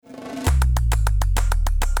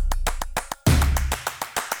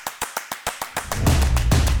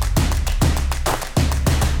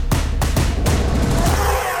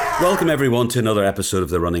Welcome everyone to another episode of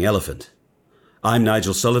The Running Elephant. I'm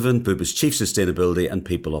Nigel Sullivan, Bupa's Chief Sustainability and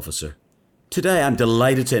People Officer. Today I'm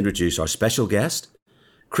delighted to introduce our special guest,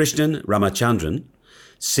 Krishnan Ramachandran,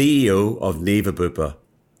 CEO of Niva Bupa,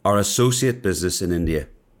 our associate business in India.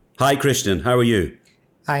 Hi Krishnan, how are you?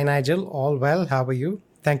 Hi Nigel, all well, how are you?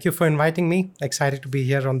 Thank you for inviting me. Excited to be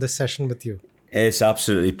here on this session with you. It's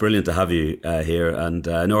absolutely brilliant to have you here, and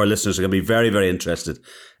I know our listeners are going to be very, very interested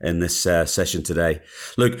in this session today.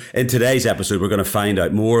 Look, in today's episode, we're going to find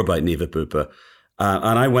out more about Niva Bupa.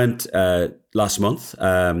 And I went last month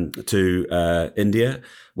to India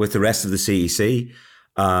with the rest of the CEC,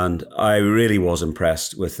 and I really was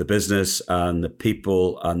impressed with the business and the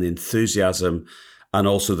people and the enthusiasm and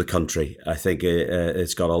also the country. I think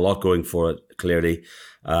it's got a lot going for it, clearly,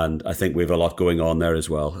 and I think we have a lot going on there as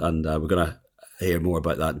well. And we're going to hear more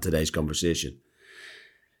about that in today's conversation.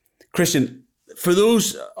 Krishnan, for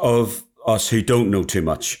those of us who don't know too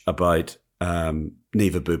much about Niva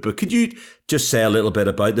Bupa, could you just say a little bit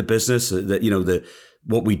about the business, that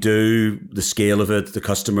what we do, the scale of it, the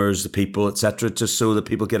customers, the people, etc., just so that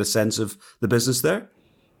people get a sense of the business there?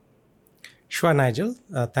 Sure, Nigel.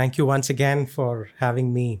 Thank you once again for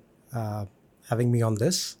having me on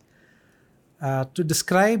this. To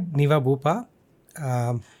describe Niva Bupa,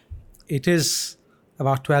 it is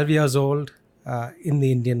about 12 years old in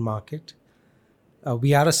the Indian market.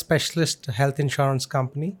 We are a specialist health insurance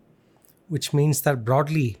company, which means that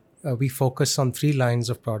broadly we focus on three lines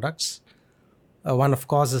of products. One, of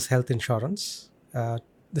course, is health insurance.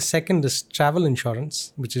 The second is travel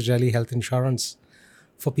insurance, which is really health insurance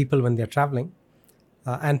for people when they're traveling,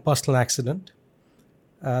 and personal accident.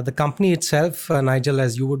 The company itself, Nigel,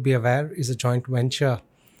 as you would be aware, is a joint venture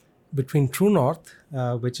between True North,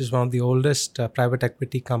 which is one of the oldest private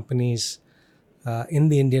equity companies in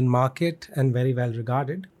the Indian market and very well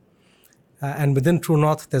regarded. And within True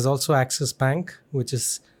North, there's also Axis Bank, which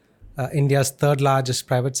is India's third largest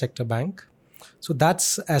private sector bank. So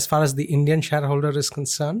that's as far as the Indian shareholder is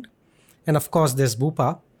concerned. And of course, there's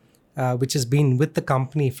Bupa, which has been with the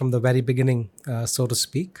company from the very beginning, so to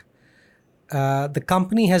speak. The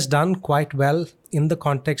company has done quite well in the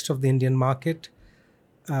context of the Indian market.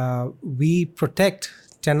 We protect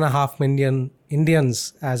 10.5 million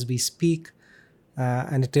Indians as we speak,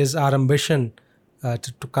 and it is our ambition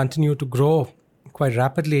to continue to grow quite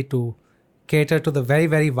rapidly to cater to the very,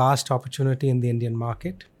 very vast opportunity in the Indian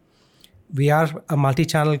market. We are a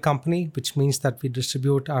multi-channel company, which means that we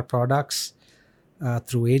distribute our products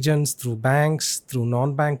through agents, through banks, through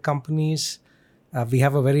non-bank companies. We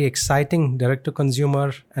have a very exciting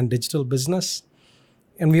direct-to-consumer and digital business.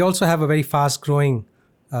 And we also have a very fast-growing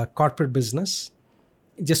corporate business.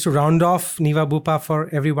 Just to round off Niva Bupa for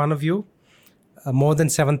every one of you, more than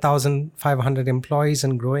 7,500 employees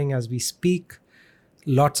and growing as we speak.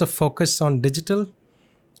 Lots of focus on digital.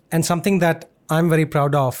 And something that I'm very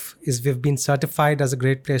proud of is we've been certified as a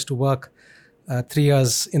great place to work 3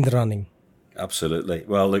 years in the running. Absolutely.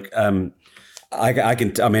 Well, look,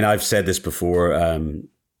 I've said this before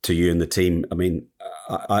to you and the team.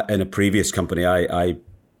 In a previous company, I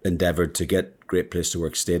endeavored to get Great Place to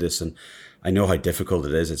Work status, and I know how difficult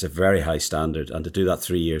it is. It's a very high standard, and to do that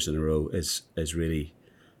 3 years in a row is really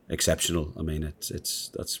exceptional.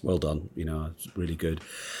 That's well done. It's really good.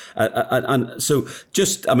 And so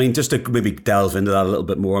just to maybe delve into that a little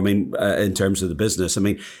bit more. In terms of the business,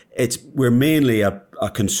 we're mainly a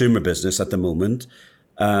consumer business at the moment.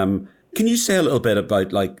 Can you say a little bit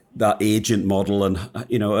about that agent model? And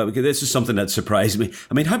this is something that surprised me.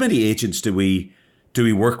 How many agents do we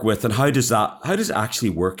work with, and how does it actually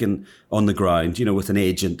work on the ground? With an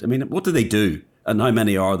agent. What do they do, and how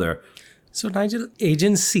many are there? So Nigel,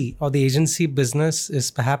 agency or the agency business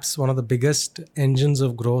is perhaps one of the biggest engines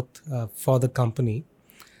of growth for the company.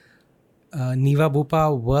 Niva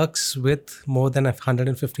Bupa works with more than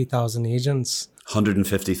 150,000 agents.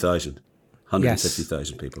 150,000.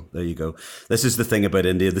 150,000 people. There you go. This is the thing about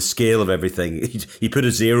India, the scale of everything. You put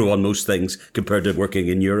a zero on most things compared to working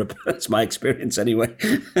in Europe. That's my experience anyway.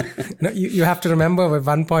 No, you have to remember we're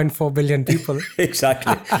 1.4 billion people.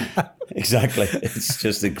 Exactly. It's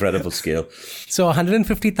just incredible scale. So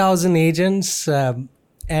 150,000 agents,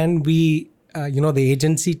 and we, the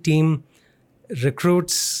agency team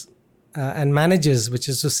recruits and manages, which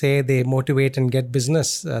is to say they motivate and get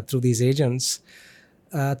business through these agents.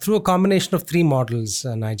 Through a combination of three models,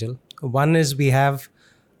 Nigel. One is we have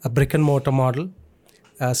a brick and mortar model.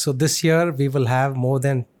 So this year we will have more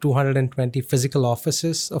than 220 physical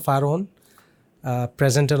offices of our own,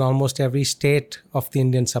 present in almost every state of the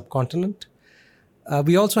Indian subcontinent.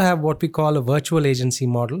 We also have what we call a virtual agency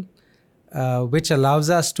model, which allows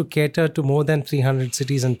us to cater to more than 300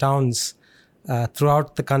 cities and towns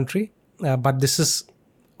throughout the country. But this is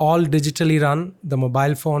all digitally run. The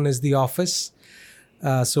mobile phone is the office.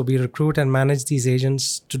 So we recruit and manage these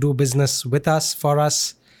agents to do business with us, for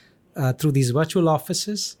us, through these virtual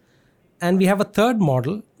offices. And we have a third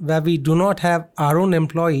model where we do not have our own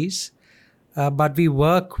employees, but we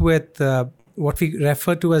work with what we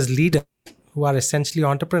refer to as leaders, who are essentially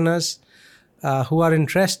entrepreneurs, who are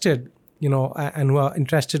interested, and who are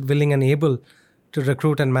interested, willing, and able to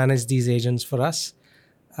recruit and manage these agents for us.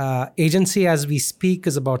 Agency, as we speak,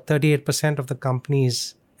 is about 38% of the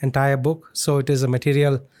company's entire book. So it is a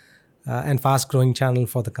material and fast-growing channel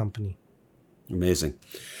for the company. Amazing.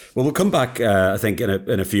 Well, we'll come back, I think,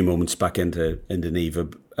 in a few moments back into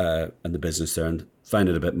Niva and the business there, and find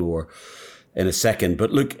out a bit more in a second.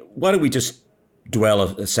 But look, why don't we just dwell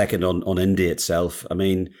a second on India itself? I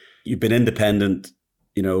mean, you've been independent,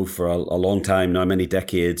 for a long time now, many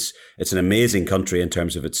decades. It's an amazing country in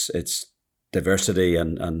terms of its diversity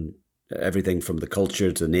and everything from the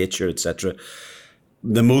culture to the nature, etc.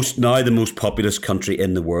 The most populous country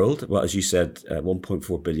in the world. Well, as you said,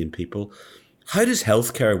 1.4 billion people. How does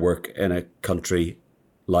healthcare work in a country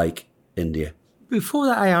like India? Before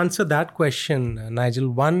I answer that question, Nigel,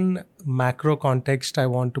 one macro context I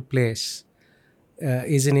want to place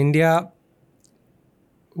is in India,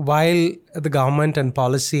 while the government and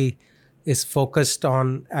policy is focused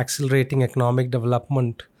on accelerating economic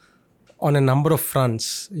development on a number of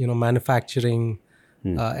fronts, manufacturing,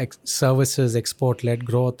 services, export-led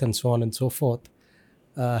growth, and so on and so forth.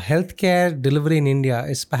 Healthcare delivery in India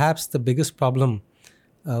is perhaps the biggest problem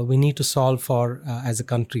we need to solve for as a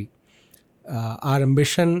country. Our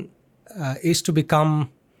ambition is to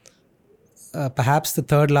become perhaps the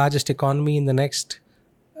third largest economy in the next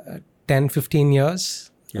 10, 15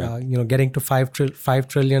 years. Yeah. Getting to $5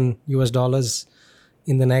 trillion US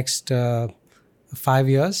in the next 5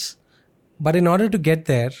 years. But in order to get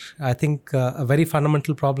there, I think a very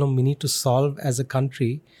fundamental problem we need to solve as a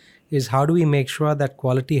country is how do we make sure that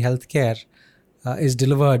quality healthcare is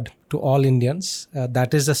delivered to all Indians.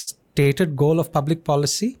 That is a stated goal of public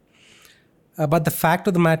policy. But the fact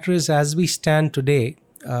of the matter is, as we stand today,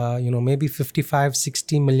 maybe 55,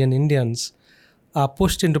 60 million Indians are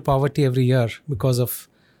pushed into poverty every year because of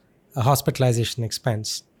hospitalization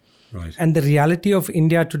expense. Right. And the reality of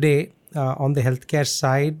India today on the healthcare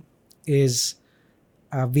side is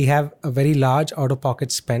we have a very large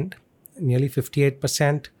out-of-pocket spend. Nearly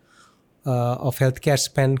 58% of healthcare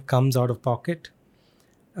spend comes out of pocket.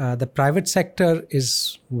 The private sector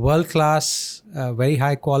is world-class, very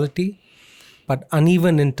high quality, but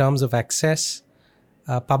uneven in terms of access.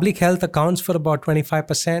 Public health accounts for about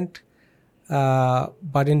 25%,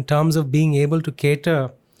 but in terms of being able to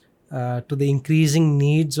cater to the increasing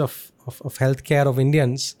needs of healthcare of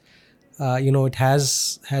Indians, it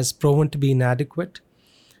has proven to be inadequate.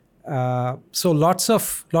 So lots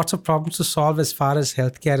of problems to solve as far as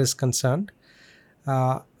healthcare is concerned,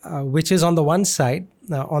 which is on the one side.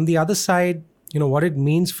 On the other side, what it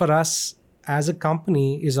means for us as a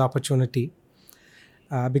company is opportunity.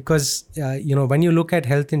 Because, when you look at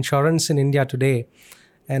health insurance in India today,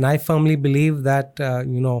 and I firmly believe that,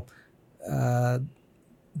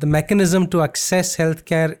 the mechanism to access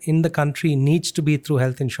healthcare in the country needs to be through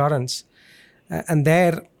health insurance. And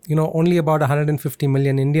there, only about 150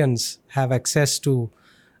 million Indians have access to,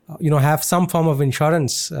 have some form of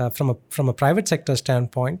insurance from a private sector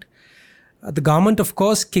standpoint. The government, of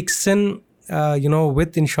course, kicks in,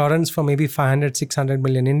 with insurance for maybe 500, 600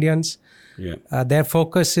 million Indians. Yeah. Their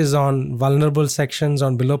focus is on vulnerable sections,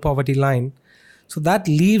 on below poverty line. So that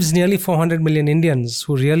leaves nearly 400 million Indians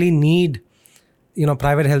who really need,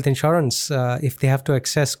 private health insurance if they have to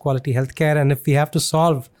access quality healthcare, and if we have to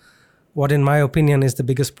solve what, in my opinion, is the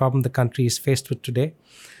biggest problem the country is faced with today.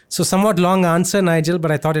 So somewhat long answer, Nigel,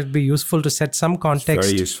 but I thought it'd be useful to set some context.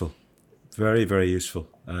 Very useful. Very, very useful,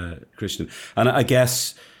 Krishnan. And I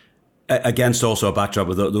guess against also a backdrop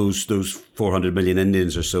of those 400 million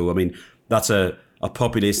Indians or so, I mean, that's a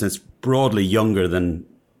population that's broadly younger than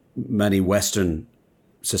many Western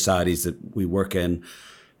societies that we work in,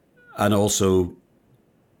 and also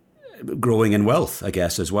growing in wealth, I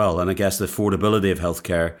guess, as well. And I guess the affordability of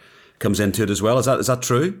healthcare comes into it as well. Is that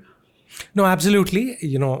true? No, absolutely.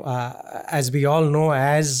 As we all know,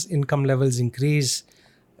 as income levels increase,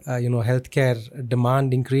 healthcare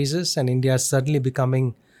demand increases, and India is certainly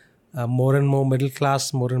becoming more and more middle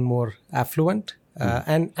class, more and more affluent,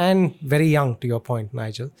 and very young, to your point,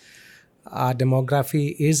 Nigel. Our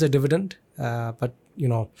demography is a dividend, but,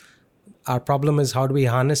 our problem is how do we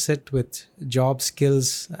harness it with job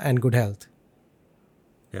skills and good health?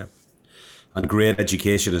 Yeah. and great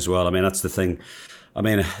education as well. I mean, that's the thing. I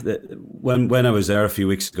mean, when I was there a few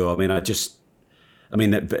weeks ago, I mean, it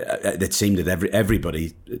seemed that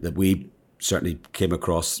everybody that we certainly came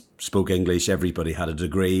across spoke English. Everybody had a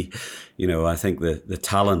degree. You know, I think the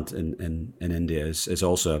talent in India is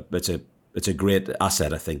also it's a great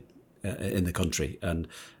asset, I think, in the country, and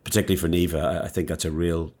particularly for Niva, I think that's a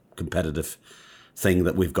real competitive thing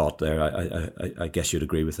that we've got there. I guess you'd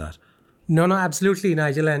agree with that. No, absolutely,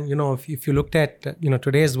 Nigel. And if you looked at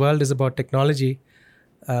today's world is about technology.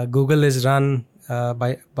 Google is run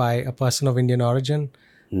by a person of Indian origin.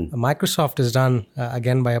 Microsoft is run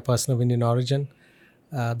again by a person of Indian origin.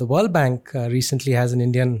 The World Bank recently has an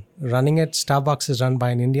Indian running it. Starbucks is run by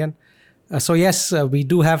an Indian. So yes, we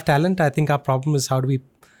do have talent. I think our problem is how do we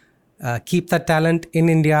keep that talent in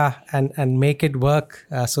India and make it work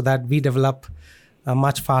so that we develop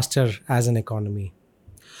much faster as an economy.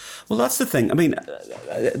 Well, that's the thing. I mean,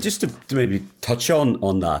 just to maybe touch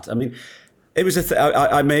on that. I mean, it was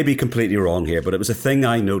I may be completely wrong here, but it was a thing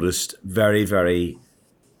I noticed very, very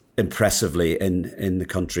impressively in the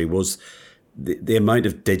country was the amount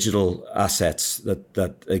of digital assets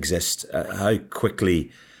that exist, how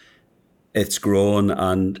quickly it's grown.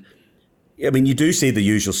 And I mean, you do see the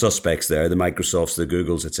usual suspects there, the Microsofts, the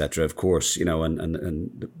Googles, etc., of course, and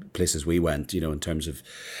the places we went, in terms of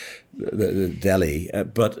the Delhi.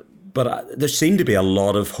 But there seemed to be a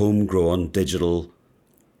lot of homegrown digital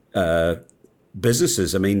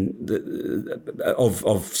businesses. I mean,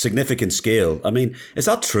 of significant scale. I mean, is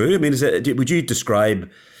that true? I mean, would you describe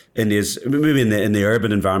India's, maybe in the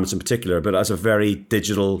urban environments in particular, but as a very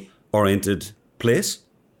digital oriented place?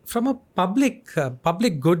 From a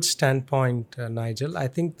public goods standpoint, Nigel, I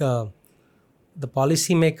think the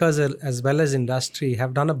policymakers as well as industry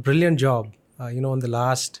have done a brilliant job, in the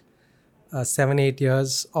last 7-8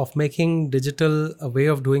 years of making digital a way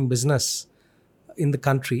of doing business in the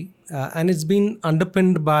country. And it's been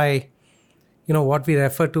underpinned by, what we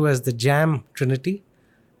refer to as the JAM Trinity.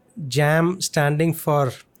 JAM standing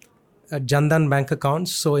for Jandan bank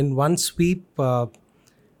accounts. So in one sweep,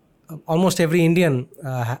 almost every Indian,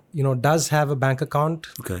 does have a bank account.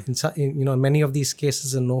 Okay. In many of these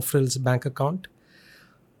cases, a no-frills bank account.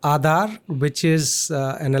 Aadhaar, which is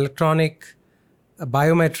an electronic,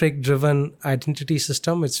 biometric-driven identity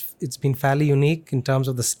system. It's been fairly unique in terms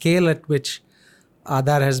of the scale at which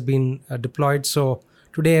Aadhaar has been deployed. So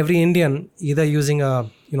today, every Indian, either using a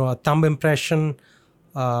thumb impression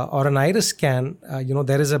or an iris scan,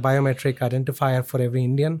 there is a biometric identifier for every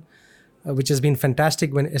Indian. Which has been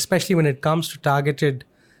fantastic, especially when it comes to targeted,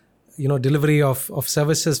 delivery of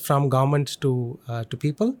services from government to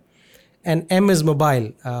people. And M is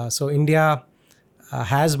mobile. So India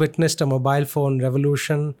has witnessed a mobile phone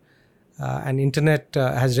revolution, and internet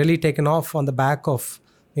has really taken off on the back of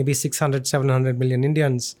maybe 600, 700 million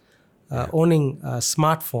Indians owning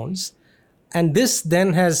smartphones. And this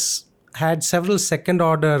then has had several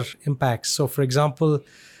second-order impacts. So, for example,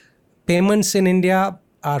 payments in India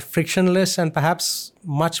are frictionless and perhaps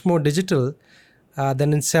much more digital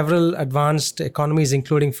than in several advanced economies,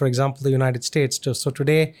 including, for example, the United States. So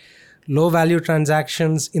today, low-value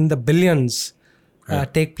transactions in the billions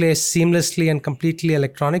take place seamlessly and completely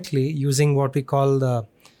electronically using what we call the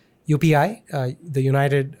UPI, the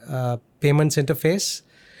United Payments Interface.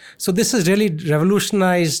 So this has really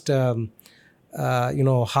revolutionized,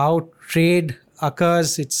 how trade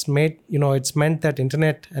occurs. It's meant that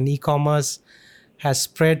internet and e-commerce has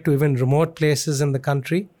spread to even remote places in the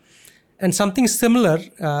country. And something similar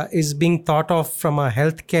is being thought of from a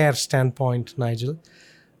healthcare standpoint, Nigel.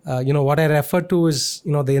 What I refer to is,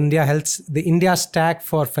 the India stack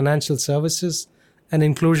for financial services and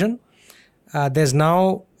inclusion. There's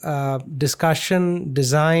now discussion,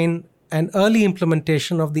 design, and early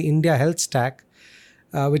implementation of the India Health Stack,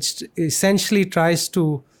 which essentially tries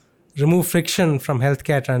to remove friction from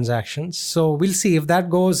healthcare transactions. So we'll see if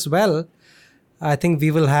that goes well. I think we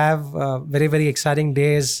will have very, very exciting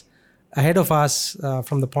days ahead of us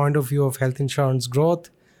from the point of view of health insurance growth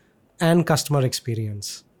and customer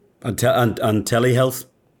experience. And telehealth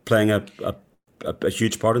playing a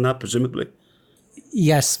huge part in that, presumably?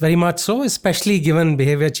 Yes, very much so, especially given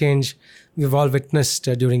behavior change we've all witnessed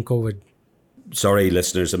during COVID. Sorry,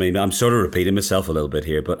 listeners. I mean, I'm sort of repeating myself a little bit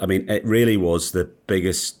here, but I mean, it really was the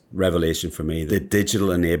biggest revelation for me, the digital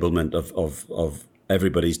enablement of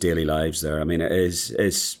everybody's daily lives there. I mean,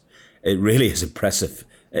 it really is impressive.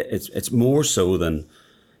 It's more so than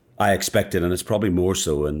I expected, and it's probably more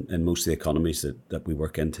so in most of the economies that we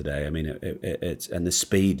work in today. I mean, it's and the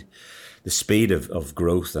speed of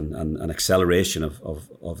growth and acceleration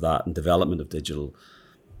of that and development of digital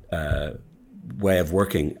way of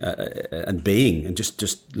working and being and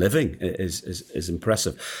just living is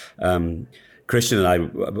impressive. Krishnan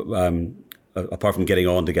and I, apart from getting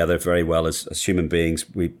on together very well as human beings,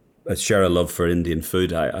 we share a love for Indian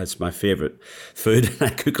food. It's my favourite food, and I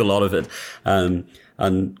cook a lot of it. And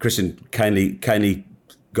Krishnan kindly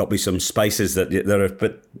got me some spices that are a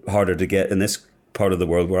bit harder to get in this part of the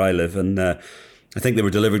world where I live, and I think they were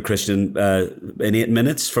delivered, Krishnan, in 8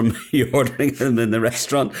 minutes from you ordering them in the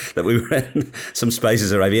restaurant that we were in. Some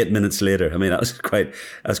spices arrived 8 minutes later. I mean, that's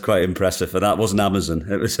quite impressive. And that wasn't Amazon;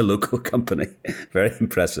 it was a local company. Very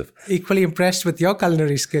impressive. Equally impressed with your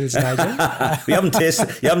culinary skills, Nigel. You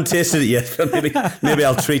haven't tasted it yet. But maybe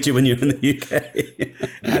I'll treat you when you're in the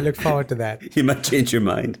UK. I look forward to that. You might change your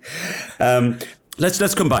mind.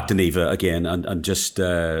 Let's come back to Niva again and just.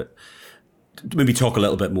 Maybe talk a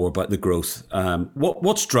little bit more about the growth.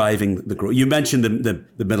 What's driving the growth? You mentioned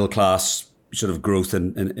the middle class sort of growth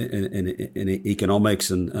in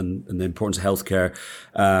economics and the importance of healthcare.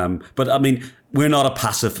 But I mean, we're not a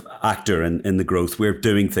passive actor in the growth. We're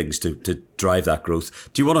doing things to drive that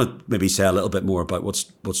growth. Do you want to maybe say a little bit more about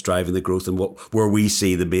what's driving the growth and where we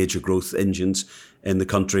see the major growth engines in the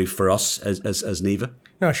country for us as Niva?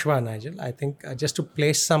 No, sure, Nigel. I think just to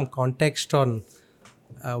place some context on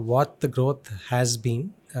what the growth has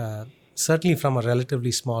been, certainly from a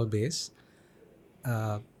relatively small base.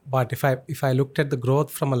 But if I looked at the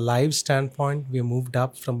growth from a live standpoint, we moved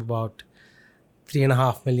up from about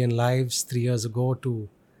 3.5 million lives 3 years ago to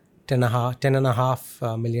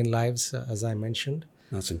 10.5 million lives, as I mentioned.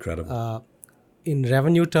 That's incredible. In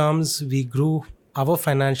revenue terms, we grew our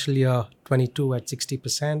financial year 22 at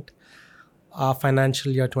 60%, our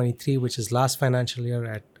financial year 23, which is last financial year,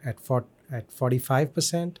 at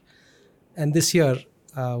 45%. And this year,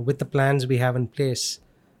 with the plans we have in place,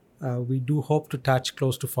 we do hope to touch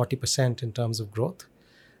close to 40% in terms of growth.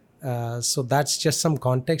 So that's just some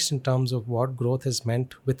context in terms of what growth has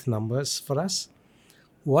meant with numbers for us.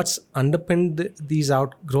 What's underpinned these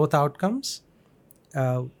growth outcomes?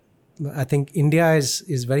 I think India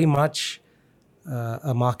is very much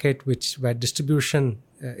a market where distribution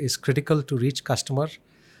is critical to reach customer.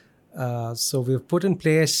 So we've put in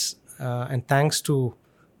place, and thanks to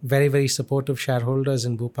very, very supportive shareholders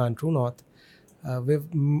in Bupa and True North, we've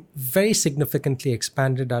very significantly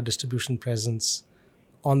expanded our distribution presence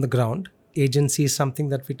on the ground. Agency is something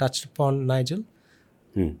that we touched upon, Nigel.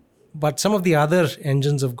 But some of the other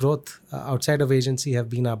engines of growth outside of agency have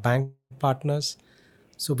been our bank partners.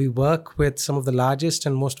 So we work with some of the largest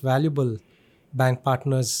and most valuable bank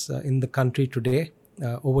partners in the country today,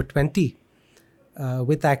 over 20,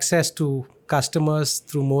 with access to customers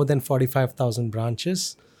through more than 45,000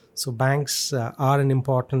 branches. So banks are an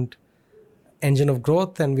important engine of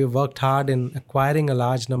growth, and we've worked hard in acquiring a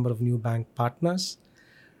large number of new bank partners.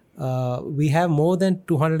 We have more than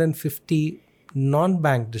 250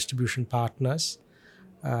 non-bank distribution partners.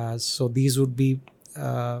 So these would be,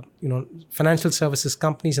 financial services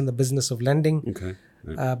companies in the business of lending, Okay.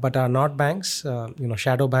 but are not banks,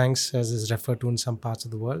 shadow banks, as is referred to in some parts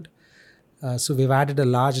of the world. So we've added a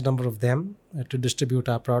large number of them to distribute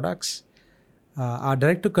our products. Our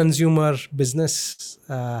direct-to-consumer business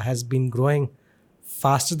has been growing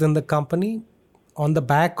faster than the company on the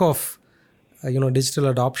back of, digital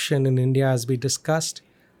adoption in India, as we discussed.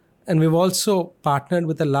 And we've also partnered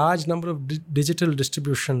with a large number of digital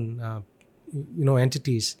distribution,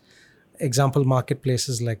 entities. Example,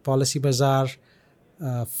 marketplaces like Policy Bazaar,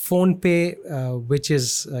 PhonePe, which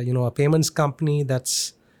is, a payments company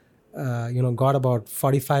that's, got about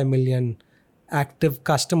 45 million active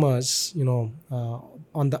customers,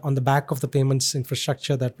 on the back of the payments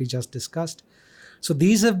infrastructure that we just discussed. So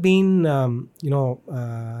these have been,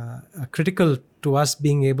 critical to us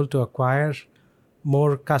being able to acquire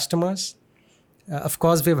more customers. Of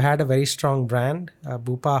course, we've had a very strong brand,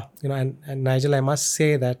 Bupa, and Nigel, I must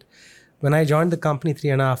say that when I joined the company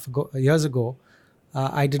 3.5 years ago,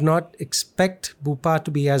 I did not expect Bupa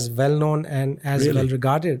to be as well known and as well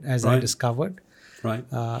regarded as I discovered. Right.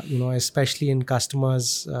 Especially in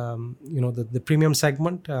customers, the premium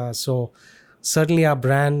segment. So certainly our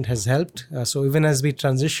brand has helped. So even as we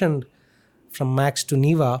transitioned from Max to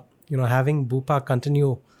Niva, having Bupa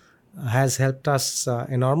continue has helped us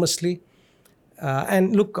enormously.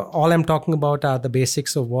 And look, all I'm talking about are the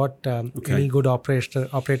basics of what any good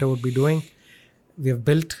operator would be doing. We have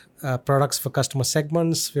built products for customer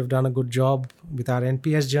segments. We've done a good job with our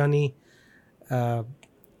NPS journey.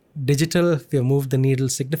 Digital, we have moved the needle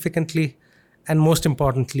significantly. And most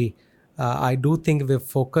importantly, I do think we've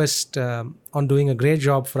focused on doing a great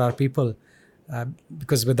job for our people,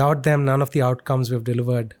 because without them, none of the outcomes we've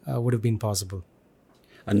delivered would have been possible.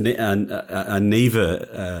 Niva,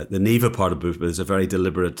 the Niva part of Bupa is a very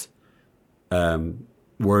deliberate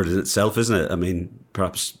word in itself, isn't it? I mean,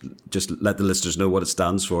 perhaps just let the listeners know what it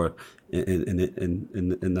stands for in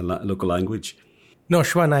the local language. No,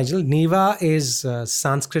 sure, Nigel. Niva is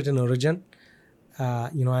Sanskrit in origin,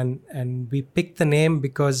 and we picked the name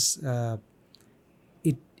because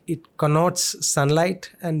it connotes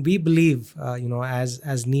sunlight, and we believe,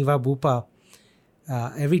 as Niva Bupa,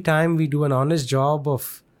 every time we do an honest job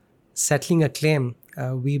of settling a claim,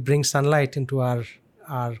 we bring sunlight into our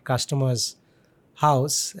customers'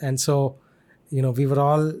 house. And so, we were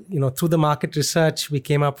all, through the market research, we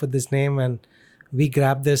came up with this name, and we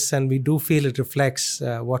grabbed this, and we do feel it reflects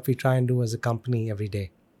what we try and do as a company every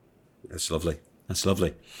day. That's lovely.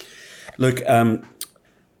 Look,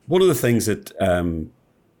 one of the things that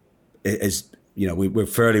is, we're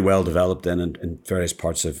fairly well developed in various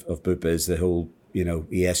parts of Bupa is the whole,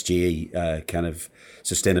 ESG kind of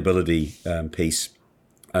sustainability piece.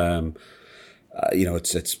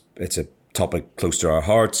 It's a topic close to our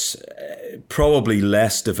hearts, probably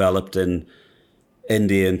less developed in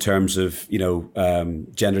India in terms of,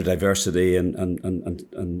 gender diversity and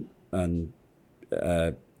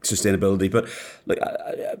sustainability. But like,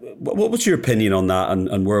 what's your opinion on that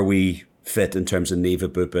and where we fit in terms of Niva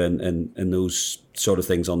Bupa and those sort of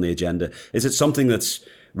things on the agenda? Is it something that's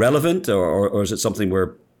relevant or is it something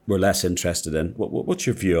we're less interested in? What's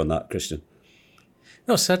your view on that, Krishnan?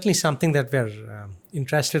 No, certainly something that we're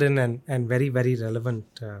interested in and very, very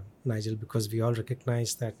relevant, Nigel, because we all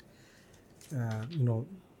recognize that,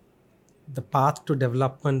 the path to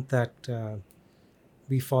development that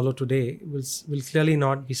we follow today will clearly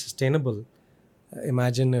not be sustainable.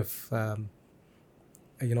 Imagine if,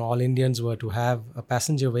 all Indians were to have a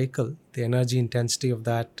passenger vehicle, the energy intensity of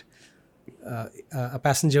that, a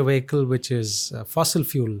passenger vehicle which is fossil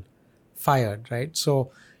fuel fired, right?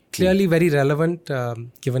 So clearly very relevant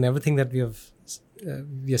given everything that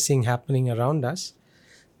we are seeing happening around us.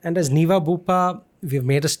 And as Niva Bupa, we've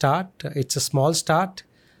made a start. It's a small start,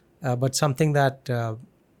 but something that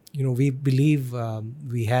we believe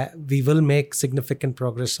we will make significant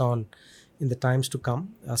progress on in the times to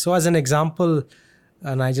come. So as an example,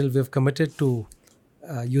 Nigel, we've committed to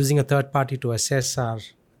using a third party to assess our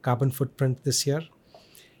carbon footprint this year.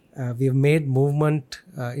 We have made movement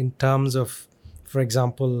in terms of, for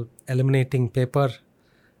example, eliminating paper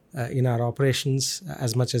in our operations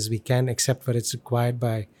as much as we can, except where it's required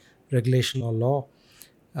by regulation or law.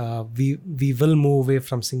 We will move away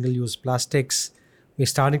from single-use plastics. We're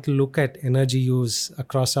starting to look at energy use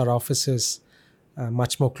across our offices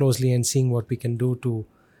much more closely and seeing what we can do to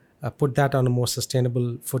put that on a more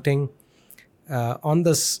sustainable footing. On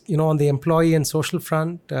this, on the employee and social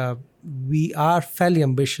front, we are fairly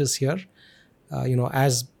ambitious here.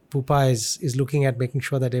 As Bupa is looking at making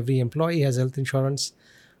sure that every employee has health insurance.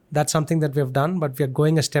 That's something that we have done, but we are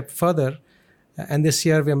going a step further. And this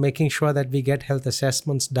year, we are making sure that we get health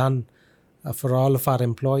assessments done for all of our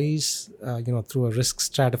employees, through a risk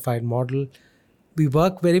stratified model. We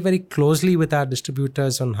work very, very closely with our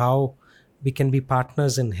distributors on how we can be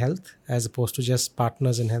partners in health as opposed to just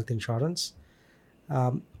partners in health insurance.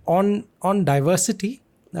 On diversity,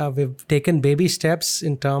 we've taken baby steps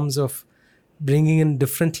in terms of bringing in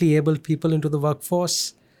differently abled people into the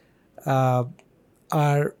workforce.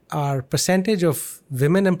 Our percentage of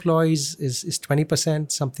women employees is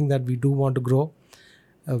 20%, something that we do want to grow.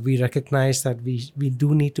 We recognize that we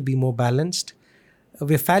do need to be more balanced.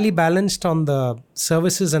 We're fairly balanced on the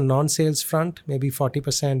services and non-sales front, maybe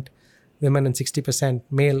 40% women and 60%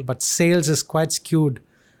 male, but sales is quite skewed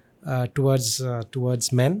towards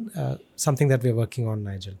men, something that we're working on,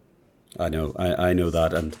 Nigel. I know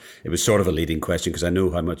that, and it was sort of a leading question because I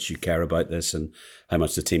know how much you care about this and how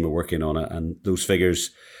much the team are working on it. And those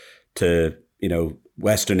figures, to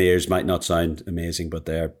Western ears, might not sound amazing, but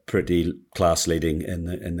they're pretty class leading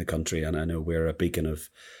in the country. And I know we're a beacon of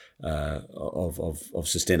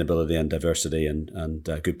sustainability and diversity and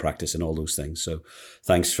good practice and all those things. So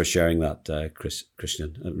thanks for sharing that,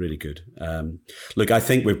 Krishnan. Really good. Look, I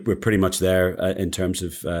think we're pretty much there in terms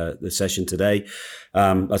of the session today.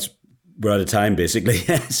 We're out of time, basically.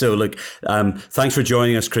 So look, thanks for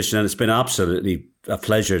joining us, Krishnan. It's been absolutely a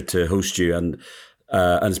pleasure to host you, and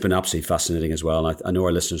it's been absolutely fascinating as well. And I know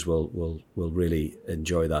our listeners will really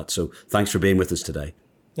enjoy that. So thanks for being with us today.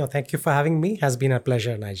 No, thank you for having me. It has been a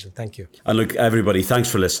pleasure, Nigel. Thank you. And look, everybody, thanks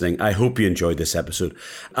for listening. I hope you enjoyed this episode.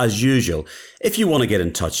 As usual, if you want to get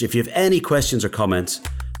in touch, if you have any questions or comments,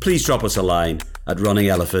 please drop us a line at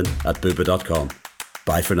runningelephant@bupa.com.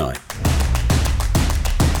 Bye for now.